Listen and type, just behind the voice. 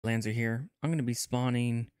Lanzer here. I'm going to be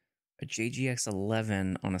spawning a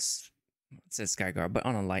JGX11 on it says Skyguard, but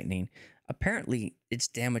on a Lightning. Apparently, its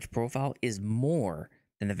damage profile is more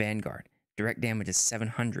than the Vanguard. Direct damage is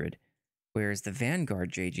 700, whereas the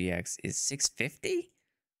Vanguard JGX is 650?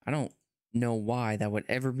 I don't know why that would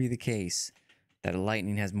ever be the case, that a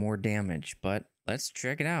Lightning has more damage, but let's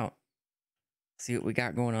check it out. See what we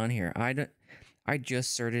got going on here. I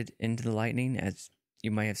just certed into the Lightning, as you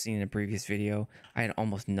might have seen in a previous video. I had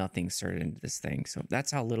almost nothing certed into this thing, so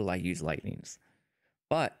that's how little I use Lightnings.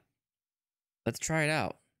 But let's try it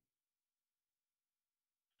out.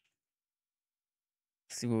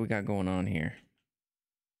 See what we got going on here.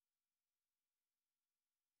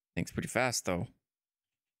 Thing's pretty fast though.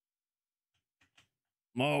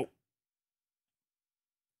 Whoa.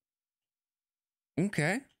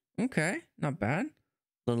 Okay. Okay. Not bad.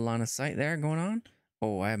 Little line of sight there going on.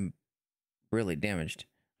 Oh, I'm really damaged.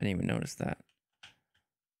 I didn't even notice that.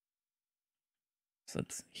 So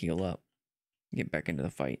let's heal up. Get back into the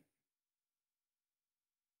fight.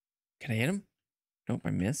 Can I hit him? Nope,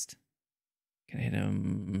 I missed. Can I hit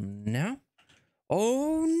him now?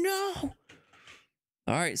 Oh no!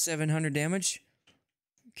 Alright, 700 damage.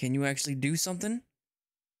 Can you actually do something?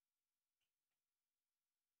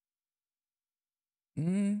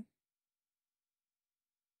 I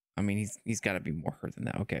mean, he's got to be more hurt than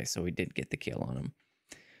that. Okay, so we did get the kill on him.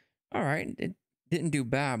 Alright, it didn't do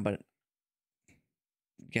bad, but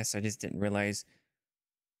I guess I just didn't realize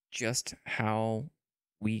just how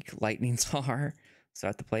weak lightnings are. So I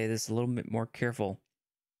have to play this a little bit more careful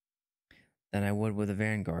than I would with a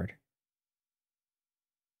Vanguard.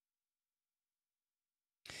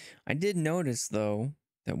 I did notice, though,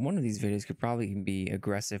 that one of these videos could probably be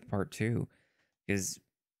aggressive part 2, because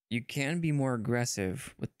you can be more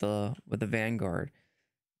aggressive with the Vanguard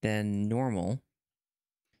than normal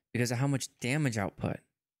because of how much damage output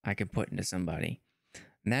I can put into somebody.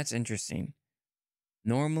 And that's interesting.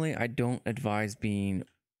 Normally, I don't advise being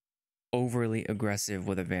overly aggressive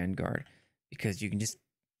with a Vanguard because you can just,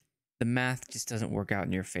 the math just doesn't work out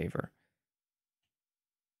in your favor.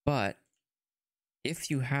 But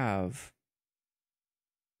if you have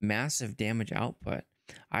massive damage output,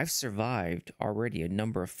 I've survived already a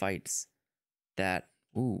number of fights that,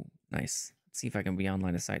 ooh, nice. Let's see if I can be on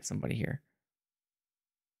line of sight somebody here.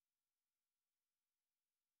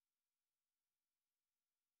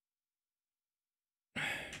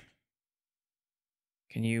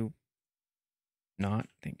 Can you not?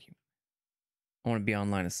 Thank you. I want to be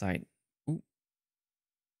on line of sight. Ooh.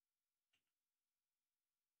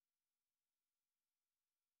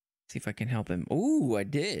 See if I can help him. Ooh, I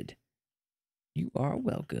did. You are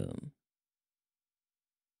welcome.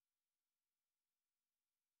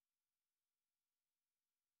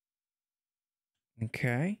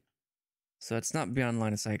 Okay. So it's not beyond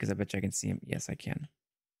line of sight because I bet you I can see him. Yes, I can.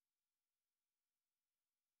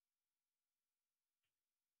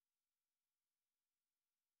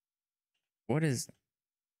 What is...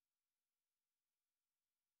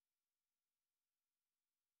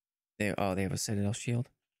 they have a Citadel shield.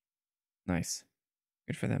 Nice.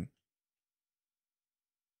 Good for them.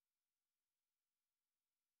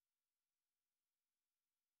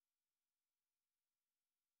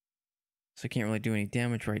 So I can't really do any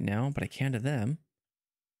damage right now, but I can to them.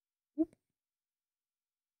 Whoop.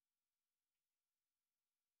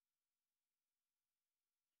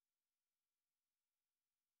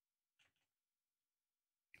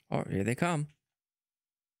 Oh, here they come.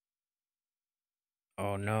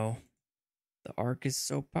 Oh no. The arc is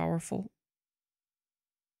so powerful.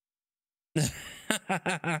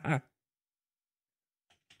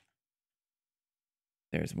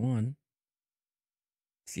 There's one.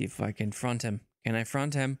 See if I can front him. Can I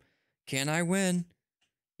front him? Can I win?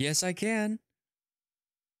 Yes, I can.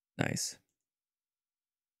 Nice.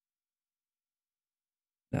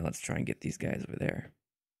 Now let's try and get these guys over there.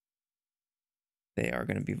 They are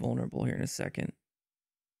going to be vulnerable here in a second.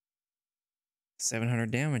 700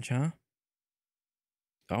 damage, huh?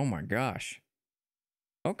 Oh my gosh.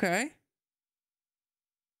 Okay.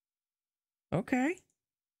 Okay.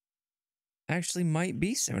 Actually might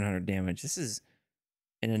be 700 damage. This is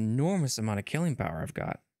an enormous amount of killing power I've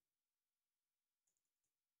got.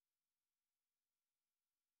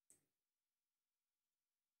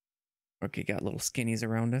 Okay, got little skinnies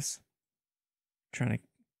around us. Trying to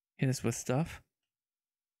hit us with stuff.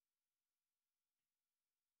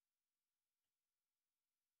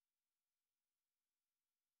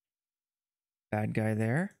 Bad guy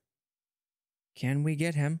there. Can we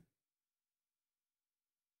get him?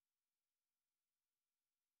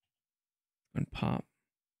 And pop.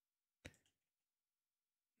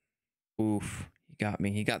 Oof. He got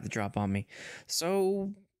me. He got the drop on me.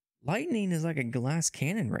 So lightning is like a glass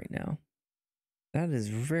cannon right now. That is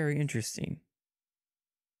very interesting.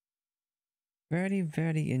 Very,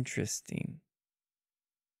 very interesting.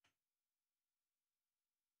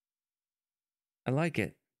 I like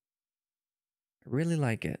it. I really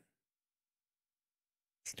like it.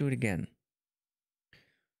 Let's do it again.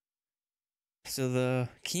 So the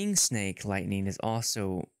Kingsnake lightning is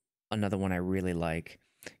also another one I really like.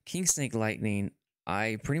 Kingsnake lightning,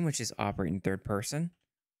 I pretty much just operate in third person.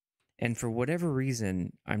 And for whatever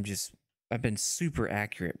reason, I've been super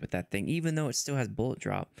accurate with that thing. Even though it still has bullet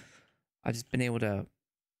drop, I've just been able to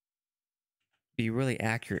be really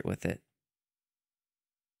accurate with it.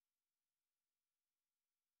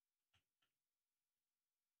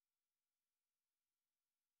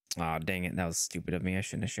 Aw, dang it. That was stupid of me. I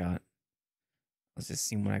shouldn't have shot. Let's just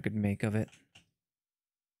see what I could make of it.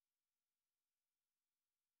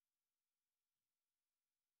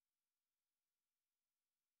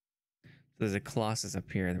 There's a Colossus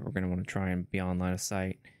up here that we're going to want to try and beyond line of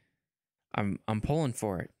sight. I'm pulling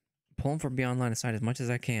for it. I'm pulling for beyond line of sight as much as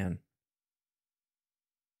I can.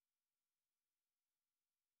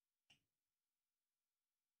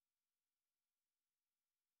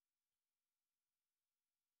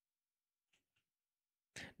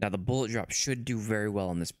 Now the bullet drop should do very well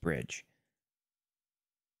on this bridge.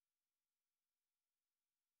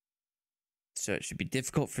 So it should be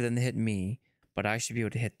difficult for them to hit me, but I should be able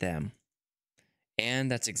to hit them. And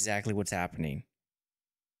that's exactly what's happening.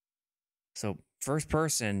 So first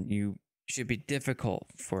person, you should be difficult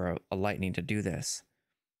for a lightning to do this.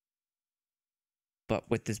 But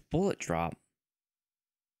with this bullet drop,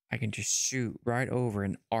 I can just shoot right over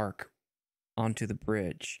an arc onto the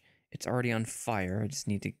bridge. It's already on fire. I just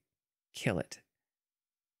need to kill it.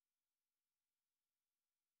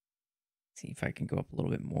 See if I can go up a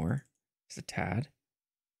little bit more. Just a tad.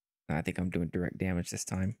 I think I'm doing direct damage this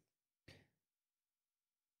time.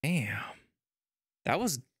 Damn. That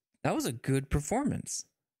was a good performance.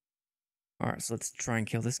 Alright, so let's try and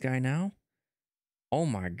kill this guy now. Oh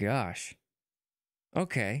my gosh.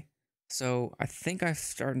 Okay. So I think I've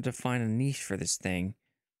started to find a niche for this thing.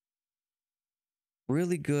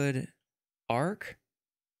 Really good arc.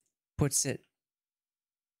 Puts it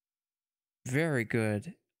very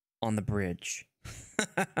good on the bridge.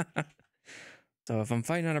 So if I'm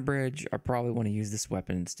fighting on a bridge, I probably want to use this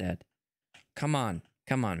weapon instead. Come on.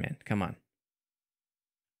 Come on, man. Come on.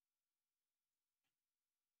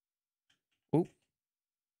 Oop.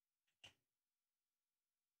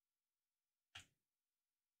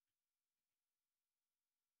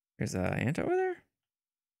 There's an ant over there?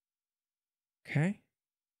 Okay.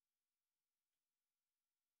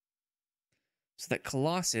 So that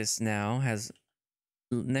Colossus now has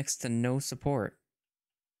next to no support,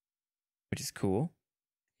 which is cool.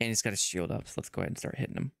 And he's got a shield up, so let's go ahead and start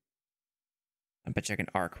hitting him. I bet you I can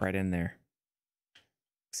arc right in there.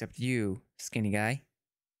 Except you, skinny guy.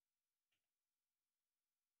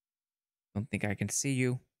 Don't think I can see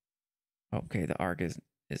you. Okay, the arc is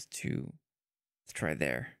too... Let's try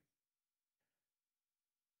there.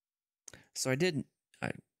 So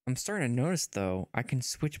I'm starting to notice, though, I can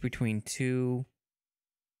switch between two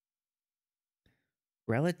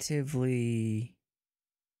relatively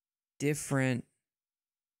different...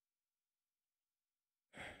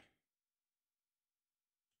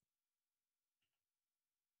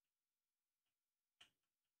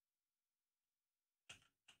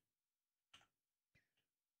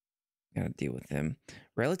 Gotta deal with him.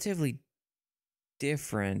 Relatively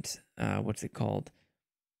different, what's it called?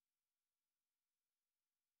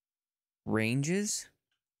 Ranges?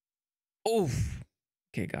 Oof!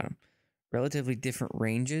 Okay, got him. Relatively different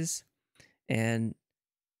ranges. And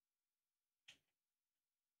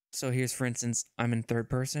so here's, for instance, I'm in third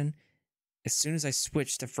person. As soon as I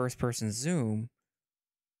switch to first person zoom,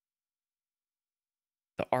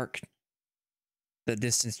 the arc, the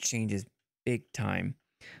distance changes big time.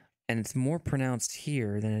 And it's more pronounced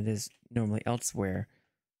here than it is normally elsewhere.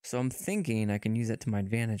 So I'm thinking I can use that to my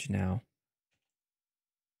advantage now.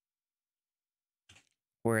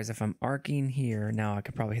 Whereas if I'm arcing here, now I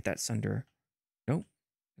could probably hit that sunder. Nope,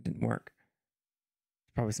 it didn't work.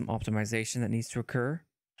 Probably some optimization that needs to occur.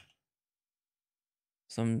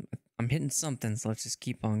 So I'm hitting something, so let's just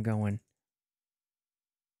keep on going.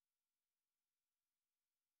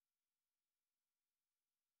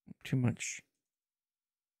 Too much.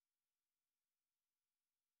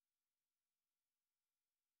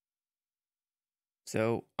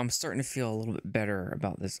 So I'm starting to feel a little bit better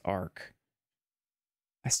about this arc.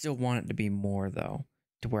 I still want it to be more, though,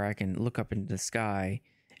 to where I can look up into the sky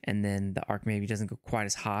and then the arc maybe doesn't go quite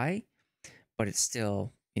as high, but it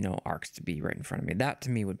still, you know, arcs to be right in front of me. That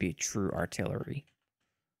to me would be true artillery.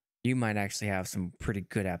 You might actually have some pretty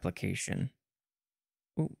good application.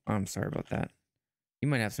 Oh, I'm sorry about that. You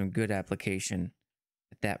might have some good application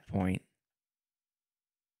at that point.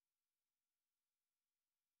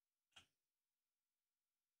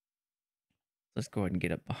 Let's go ahead and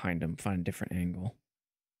get up behind him, find a different angle.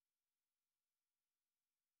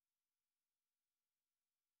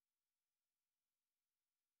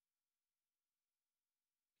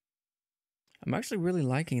 I'm actually really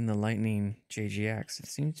liking the Lightning JGX. It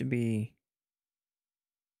seems to be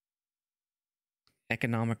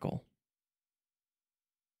economical.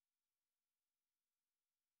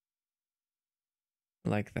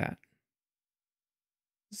 Like that.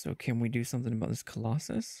 So can we do something about this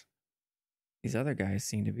Colossus? These other guys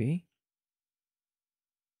seem to be.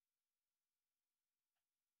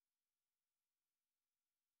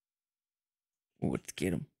 Ooh, let's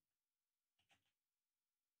get him.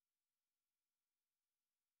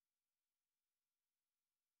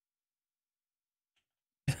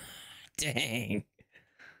 Dang.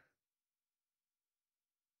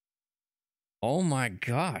 Oh my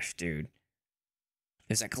gosh, dude.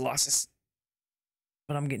 There's that Colossus.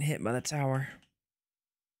 But I'm getting hit by the tower.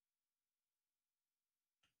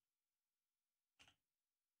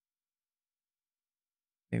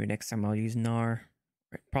 Maybe next time I'll use Gnar.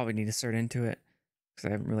 I probably need to start into it because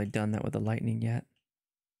I haven't really done that with the lightning yet.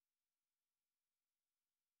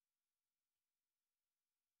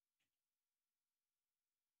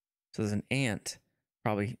 So there's an ant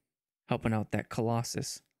probably helping out that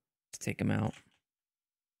Colossus to take him out.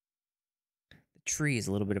 The tree is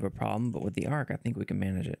a little bit of a problem, but with the arc, I think we can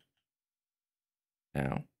manage it.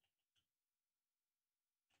 Ow.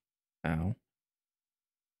 Ow.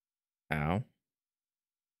 Ow.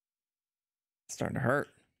 It's starting to hurt.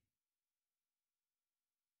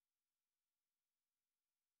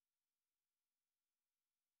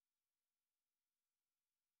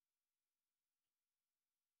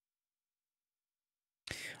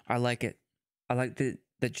 I like it. I like the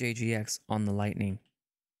JGX on the lightning.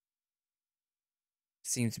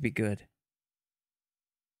 Seems to be good.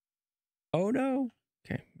 Oh no.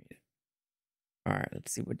 Okay. All right,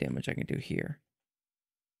 let's see what damage I can do here.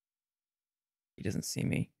 He doesn't see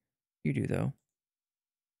me. You do though.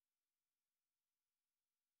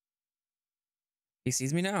 He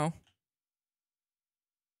sees me now.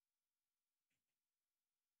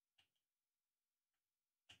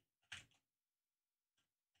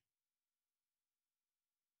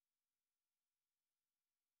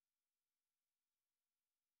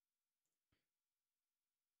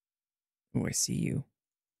 Oh, I see you.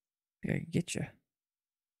 I gotta get you.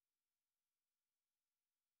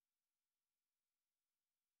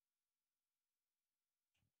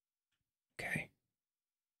 Okay.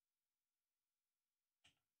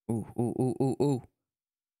 Ooh, ooh, ooh, ooh, ooh.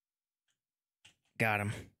 Got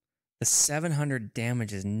him. The 700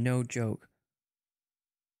 damage is no joke.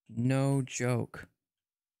 No joke.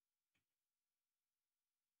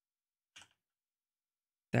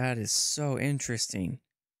 That is so interesting.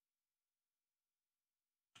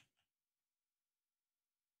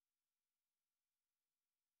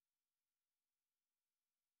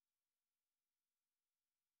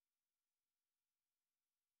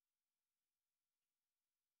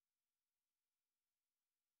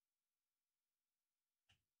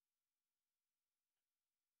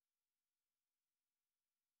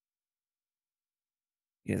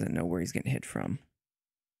 He doesn't know where he's getting hit from.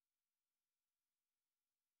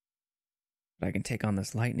 But I can take on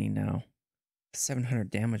this lightning now. 700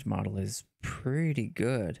 damage model is pretty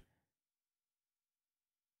good.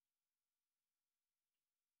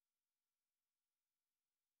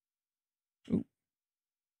 Ooh.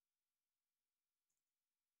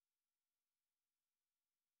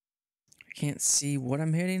 I can't see what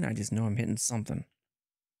I'm hitting. I just know I'm hitting something.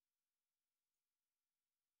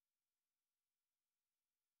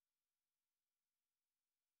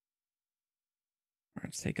 All right,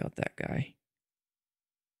 let's take out that guy.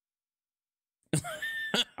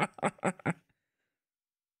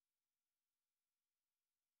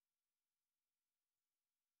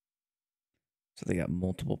 So they got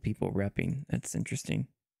multiple people repping. That's interesting.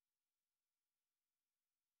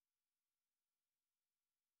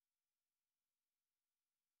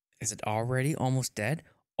 Is it already almost dead?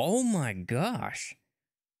 Oh my gosh.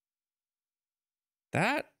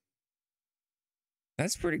 That's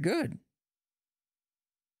pretty good.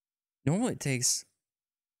 Normally it takes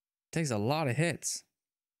a lot of hits.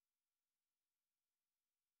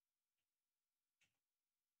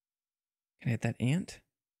 Can I hit that ant?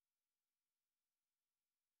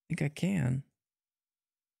 I think I can.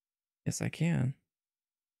 Yes, I can.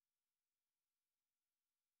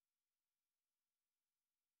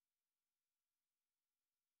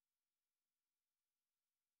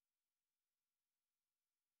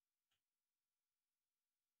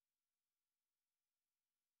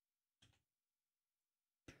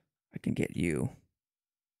 I can get you.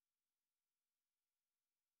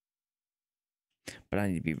 But I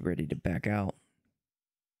need to be ready to back out.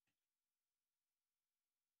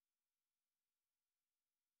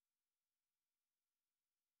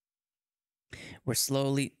 We're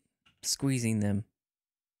slowly squeezing them.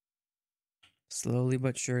 Slowly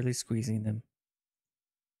but surely squeezing them.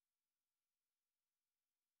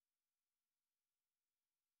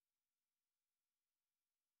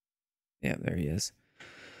 Yeah, there he is.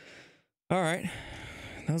 All right.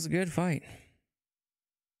 That was a good fight.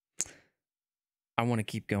 I want to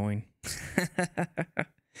keep going.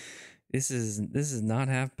 This is not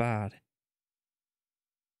half bad.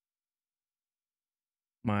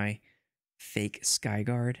 My fake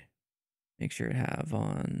Skyguard. Make sure to have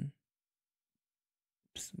on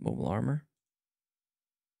mobile armor.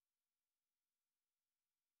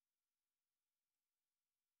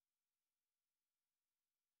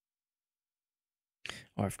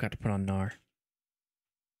 Oh, I forgot to put on Gnar.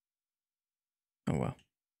 Oh well.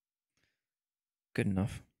 Good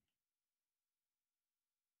enough.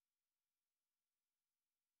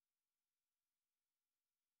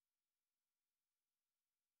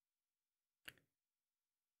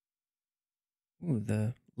 Ooh,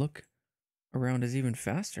 the look around is even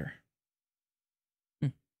faster.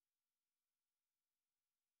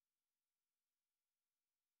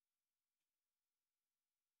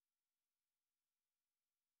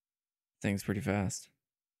 Thing's pretty fast.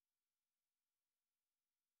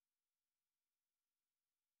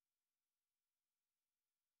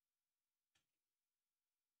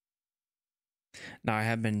 Now I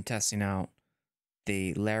have been testing out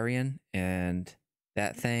the Larian, and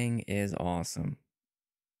that thing is awesome.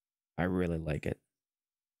 I really like it.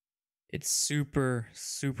 It's super,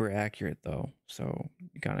 super accurate though, so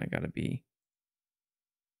you kind of gotta be.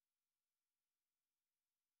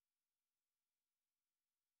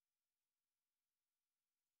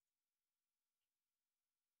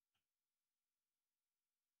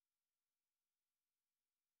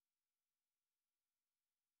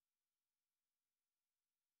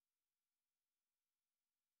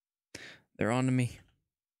 They're on to me.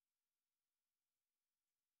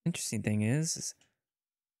 Interesting thing is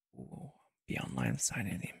ooh, be on line of sight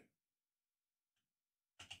of him.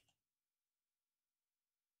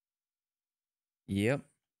 Yep.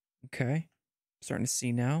 Okay. Starting to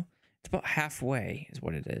see now. It's about halfway is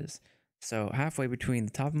what it is. So halfway between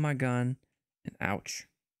the top of my gun and ouch.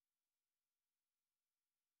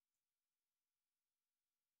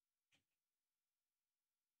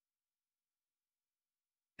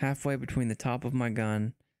 Halfway between the top of my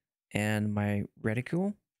gun and my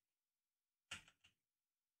reticule.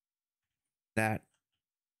 That.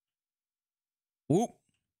 Whoop.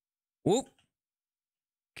 Whoop.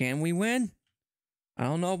 Can we win? I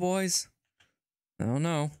don't know, boys. I don't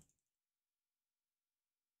know.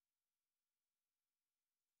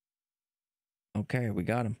 Okay, we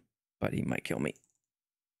got him. But he might kill me.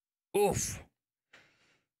 Oof.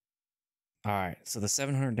 Alright, so the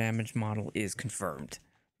 700 damage model is confirmed.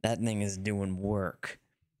 That thing is doing work.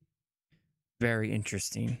 Very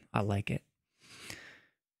interesting. I like it.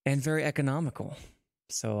 And very economical.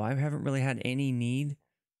 So I haven't really had any need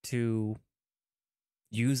to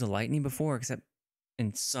use a lightning before, except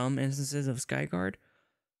in some instances of Skyguard.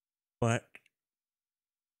 But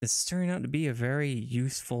this is turning out to be a very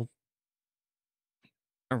useful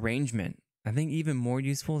arrangement. I think even more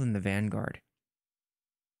useful than the Vanguard.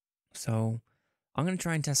 So I'm going to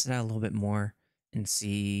try and test it out a little bit more and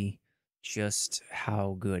see just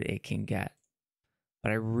how good it can get.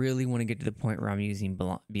 But I really want to get to the point where I'm using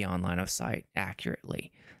beyond line of sight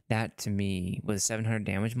accurately. That to me, with a 700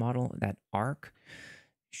 damage model, that arc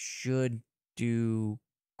should do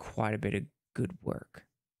quite a bit of good work.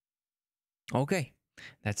 Okay,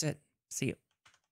 that's it. See you.